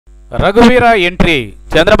రఘువీర entry.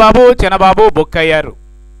 Chandrababu చిన్నబాబు book అయ్యారు.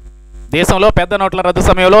 దేశంలో పెద్ద నోట్ల రద్దు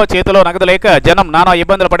సమయంలో చేతిలో నగదు లేక జనం నానా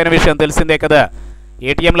ఇబ్బందులు పడిన విషయం తెలిసిందే కదా.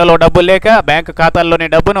 ఏటీఎంలలో డబ్బులు లేక బ్యాంకు ఖాతాల్లోని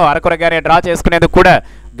డబ్బును అరకొరగానే డ్రా చేసుకునేందుకు కూడా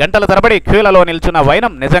గంటల తరబడి క్యూలలో నిల్చున్న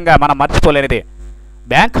వైనం నిజంగా మనం మర్చిపోలేనిది.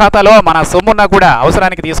 బ్యాంక్ ఖాతాలో మన సొమ్మున్నా కూడా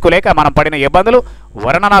అవసరానికి తీసుకోలేక మనం పడిన ఇబ్బందులు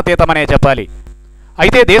వర్ణనాతీతమనే చెప్పాలి.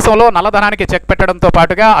 అయితే దేశంలో నల్లధనానికి చెక్ పెట్టడంతో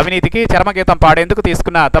పాటుగా అవినీతికి చరమగీతం పాడేందుకు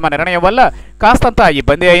తీసుకున్న తమ నిర్ణయం వల్ల కాస్తంత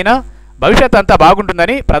ఇబ్బంది అయినా భవిష్యత్ అంతా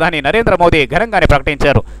బాగుంటుందని ప్రధాని నరేంద్ర మోదీ ఘనంగానే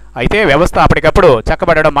ప్రకటించారు. అయితే వ్యవస్థ అప్పటికప్పుడు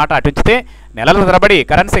చక్కబడడం మాట అటుంచితే నెలల తరబడి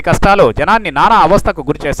కరెన్సీ కష్టాలు జనాన్ని నానా అవస్థకు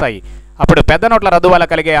గురిచేశాయి. అప్పుడు పెద్ద నోట్ల రద్దు వల్ల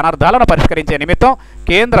కలిగే అనర్థాలను పరిష్కరించే నిమిత్తం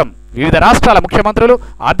కేంద్రం వివిధ రాష్ట్రాల ముఖ్యమంత్రులు,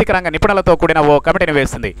 ఆర్థిక రంగ నిపుణులతో కూడిన ఓ కమిటీని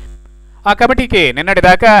వేసింది. ఆ కమిటీకి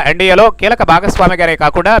నిన్నటిదాకా ఎన్డీఏలో కీలక భాగస్వామిగానే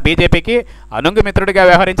కాకుండా బీజేపీకి అనుంగు మిత్రుడిగా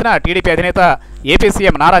వ్యవహరించిన టీడీపీ అధినేత ఏపీ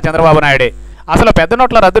సీఎం నారా చంద్రబాబు నాయుడే. అసలు పెద్ద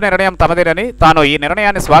నోట్ల రద్దు నిర్ణయం తమదేనని, తాను ఈ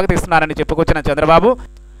నిర్ణయాన్ని స్వాగతిస్తున్నానని చెప్పుకొచ్చిన చంద్రబాబు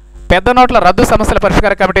పెద్ద నోట్ల రద్దు సమస్యల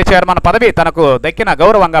పరిష్కార కమిటీ చైర్మన్ పదవి తనకు దక్కిన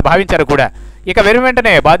గౌరవంగా భావించారు కూడా. ఇక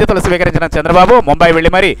వెంటనే బాధ్యతలు స్వీకరించిన చంద్రబాబు ముంబై వెళ్లి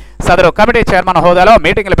మరీ సదరు కమిటీ చైర్మన్ హోదాలో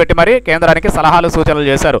మీటింగ్లు పెట్టి మరీ కేంద్రానికి సలహాలు సూచనలు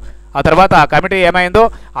చేశారు. ఆ తర్వాత ఆ కమిటీ ఏమైందో,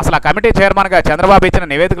 అసలు ఆ కమిటీ చైర్మన్గా చంద్రబాబు ఇచ్చిన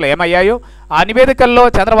నివేదికలు ఏమయ్యాయో, ఆ నివేదికల్లో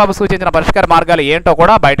చంద్రబాబు సూచించిన పరిష్కార మార్గాలు ఏంటో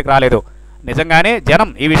కూడా బయటకు రాలేదు. నిజంగానే జనం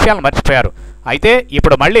ఈ విషయాలను మర్చిపోయారు. అయితే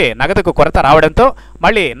ఇప్పుడు మళ్ళీ నగదుకు కొరత రావడంతో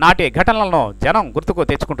మళ్ళీ నాటి ఘటనలను జనం గుర్తుకు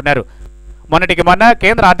తెచ్చుకుంటున్నారు. మొన్నటికి మొన్న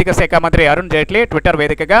కేంద్ర ఆర్థిక శాఖ మంత్రి అరుణ్ జైట్లీ ట్విట్టర్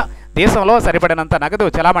వేదికగా దేశంలో సరిపడినంత నగదు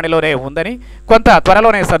చలామణిలోనే ఉందని, కొంత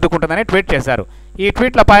త్వరలోనే సర్దుకుంటుందని ట్వీట్ చేశారు. ఈ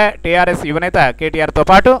ట్వీట్లపై టీఆర్ఎస్ యువనేత కేటీఆర్తో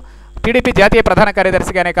పాటు టీడీపీ జాతీయ ప్రధాన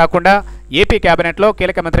కార్యదర్శిగానే కాకుండా ఏపీ కేబినెట్లో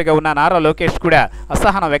కీలక మంత్రిగా ఉన్న నారా లోకేష్ కూడా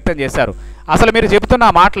అసహనం వ్యక్తం చేశారు. అసలు మీరు చెబుతున్న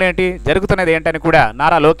మాటలేంటి, జరుగుతున్నది ఏంటని కూడా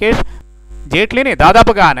నారా లోకేష్ జైట్లీని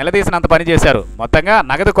దాదాపుగా నిలదీసినంత పనిచేశారు. మొత్తంగా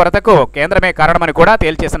నగదు కొరతకు కేంద్రమే కారణమని కూడా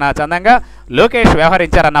తేల్చేసిన చందంగా లోకేష్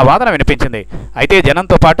వ్యవహరించారన్న వాదన వినిపించింది. అయితే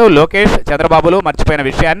జనంతో పాటు లోకేష్, చంద్రబాబులు మర్చిపోయిన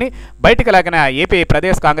విషయాన్ని బయటకు లాగిన ఏపీ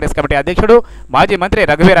ప్రదేశ్ కాంగ్రెస్ కమిటీ అధ్యక్షుడు, మాజీ మంత్రి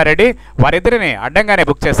రఘువీరారెడ్డి వారిద్దరిని అడ్డంగానే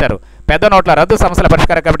బుక్ చేశారు. పెద్ద నోట్ల రద్దు సమస్యల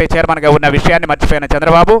పరిష్కార కమిటీ చైర్మన్గా ఉన్న విషయాన్ని మర్చిపోయిన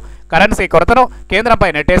చంద్రబాబు కరెన్సీ కొరతను కేంద్రంపై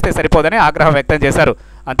నెట్టేస్తే సరిపోదని ఆగ్రహం వ్యక్తం చేశారు.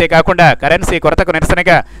 అంతేకాకుండా కరెన్సీ కొరతకు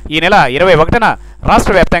నిరసనగా ఈ నెల 21న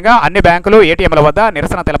రాష్ట్ర వ్యాప్తంగా అన్ని బ్యాంకులు, ఏటీఎంల వద్ద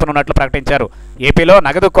నిరసన తెలపనున్నట్లు ప్రకటించారు. ఏపీలో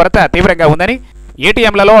నగదు కొరత తీవ్రంగా ఉందని,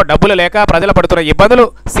 ఏటీఎంలలో డబ్బులు లేక ప్రజలు పడుతున్న ఇబ్బందులు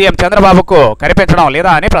సీఎం చంద్రబాబుకు కనిపించడం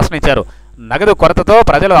లేదా అని ప్రశ్నించారు. నగదు కొరతతో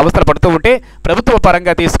ప్రజలు అవస్థలు పడుతూ ఉంటే ప్రభుత్వ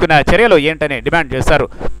పరంగా తీసుకున్న చర్యలు ఏంటని డిమాండ్ చేశారు.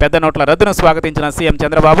 పెద్ద నోట్ల రద్దును స్వాగతించిన సీఎం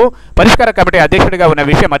చంద్రబాబు పరిష్కార కమిటీ అధ్యక్షుడిగా ఉన్న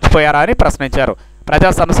విషయం మర్చిపోయారా అని ప్రశ్నించారు. ప్రజా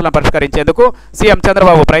సమస్యలను పరిష్కరించేందుకు సీఎం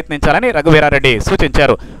చంద్రబాబు ప్రయత్నించాలని రఘువీరారెడ్డి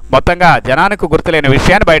సూచించారు. మొత్తంగా జనానికి గుర్తులేని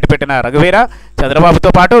విషయాన్ని బయటపెట్టిన రఘువీర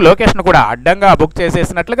చంద్రబాబుతో పాటు లోకేష్ను కూడా అడ్డంగా బుక్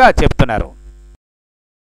చేసేసినట్లుగా చెబుతున్నారు.